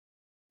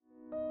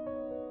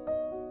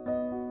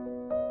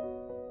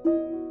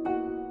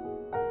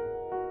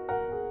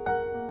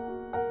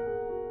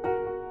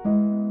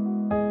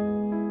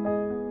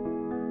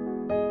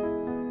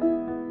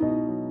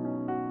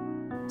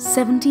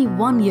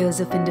71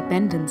 years of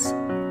independence,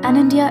 and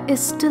India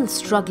is still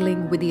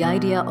struggling with the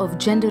idea of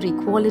gender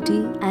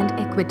equality and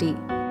equity.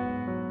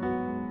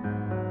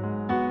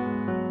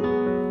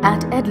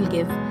 At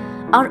EdelGive,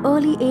 our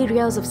early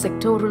areas of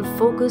sectoral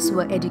focus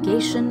were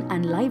education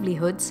and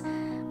livelihoods,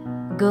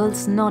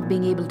 girls not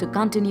being able to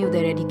continue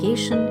their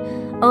education,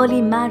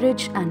 early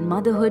marriage and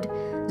motherhood,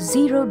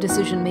 zero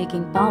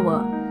decision-making power,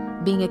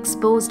 being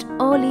exposed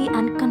early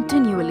and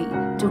continually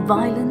to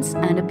violence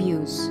and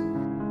abuse.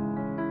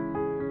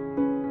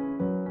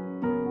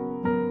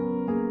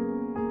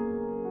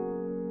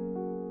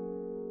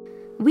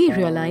 We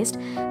realized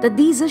that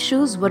these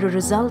issues were a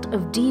result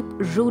of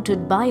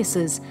deep-rooted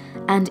biases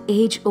and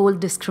age-old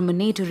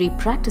discriminatory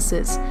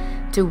practices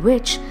to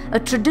which a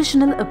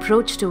traditional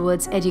approach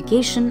towards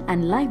education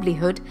and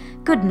livelihood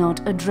could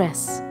not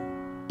address.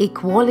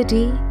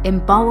 Equality,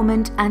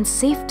 empowerment and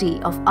safety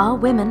of our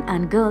women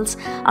and girls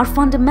are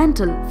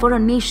fundamental for a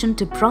nation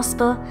to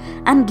prosper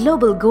and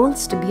global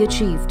goals to be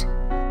achieved.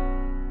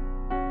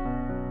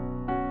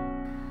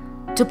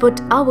 To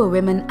put our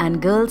women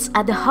and girls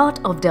at the heart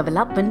of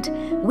development,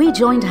 we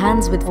joined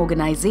hands with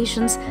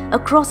organizations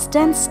across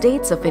 10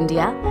 states of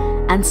India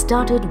and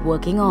started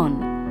working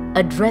on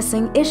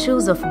addressing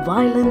issues of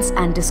violence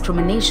and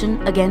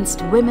discrimination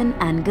against women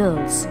and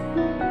girls.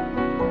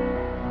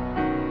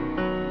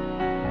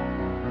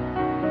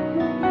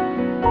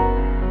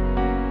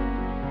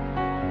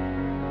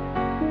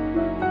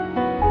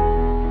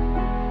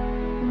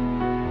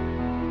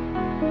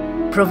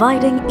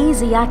 Providing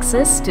easy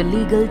access to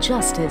legal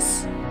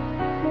justice.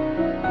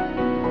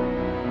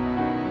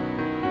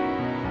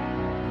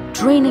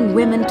 Training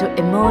women to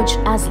emerge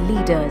as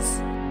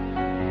leaders.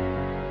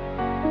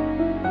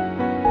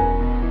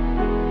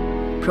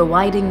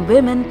 Providing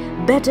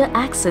women better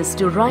access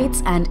to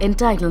rights and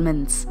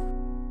entitlements.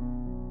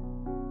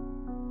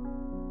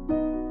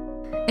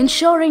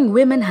 Ensuring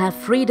women have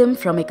freedom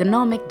from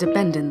economic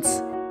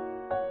dependence.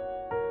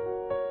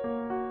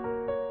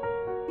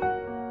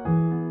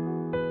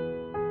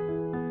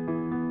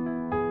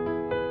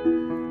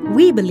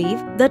 We believe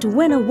that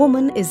when a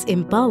woman is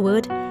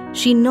empowered,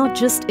 she not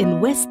just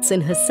invests in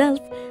herself,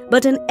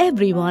 but in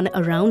everyone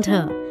around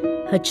her,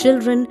 her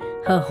children,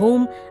 her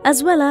home,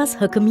 as well as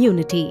her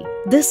community.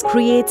 This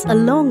creates a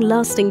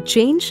long-lasting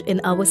change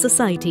in our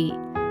society.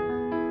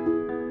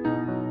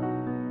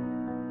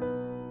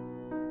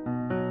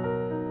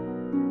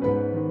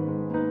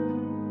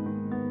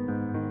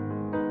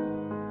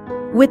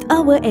 With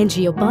our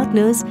NGO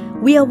partners,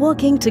 we are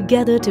working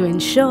together to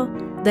ensure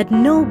that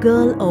no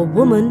girl or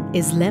woman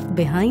is left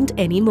behind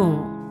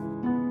anymore.